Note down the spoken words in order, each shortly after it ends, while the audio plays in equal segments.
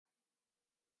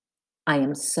I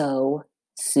am so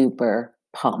super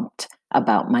pumped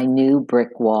about my new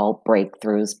Brick Wall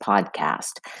Breakthroughs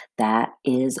podcast that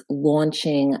is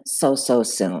launching so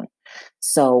soon.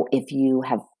 So, if you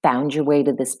have found your way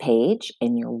to this page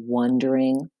and you're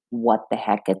wondering what the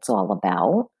heck it's all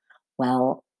about,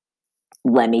 well,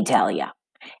 let me tell you.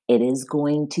 It is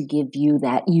going to give you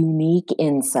that unique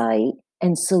insight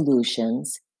and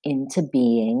solutions into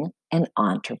being an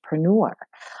entrepreneur.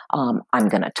 I'm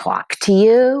going to talk to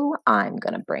you. I'm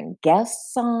going to bring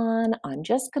guests on. I'm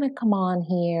just going to come on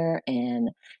here and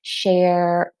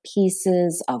share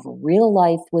pieces of real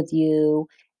life with you.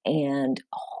 And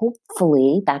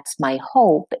hopefully, that's my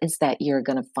hope, is that you're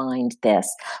going to find this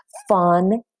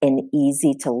fun and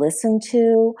easy to listen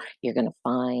to. You're going to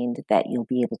find that you'll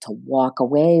be able to walk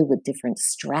away with different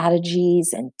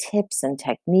strategies and tips and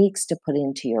techniques to put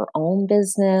into your own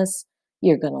business.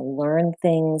 You're going to learn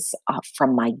things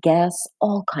from my guests,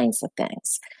 all kinds of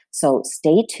things. So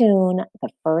stay tuned. The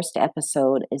first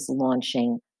episode is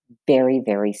launching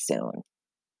very soon.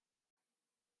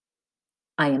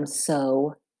 I am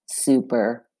so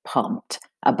super pumped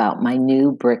about my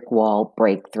new Brick Wall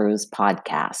Breakthroughs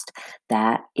podcast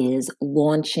that is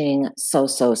launching so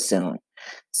soon.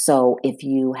 So, if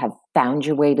you have found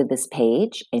your way to this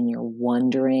page and you're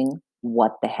wondering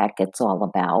what the heck it's all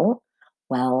about,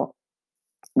 well,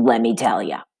 let me tell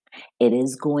you. It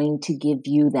is going to give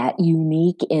you that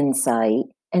unique insight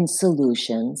and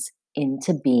solutions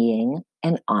into being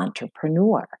an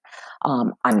entrepreneur.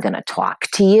 I'm going to talk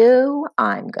to you.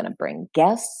 I'm going to bring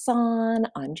guests on.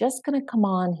 I'm just going to come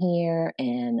on here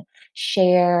and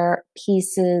share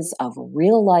pieces of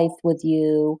real life with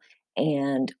you.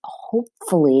 And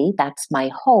hopefully, that's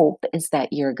my hope, is that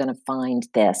you're going to find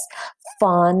this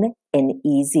fun and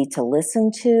easy to listen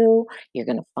to. You're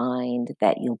going to find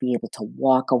that you'll be able to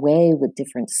walk away with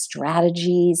different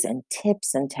strategies and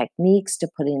tips and techniques to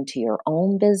put into your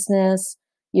own business.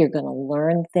 You're going to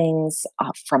learn things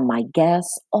from my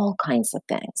guests, all kinds of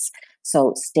things.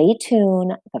 So stay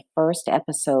tuned. The first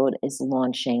episode is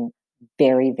launching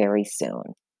very soon.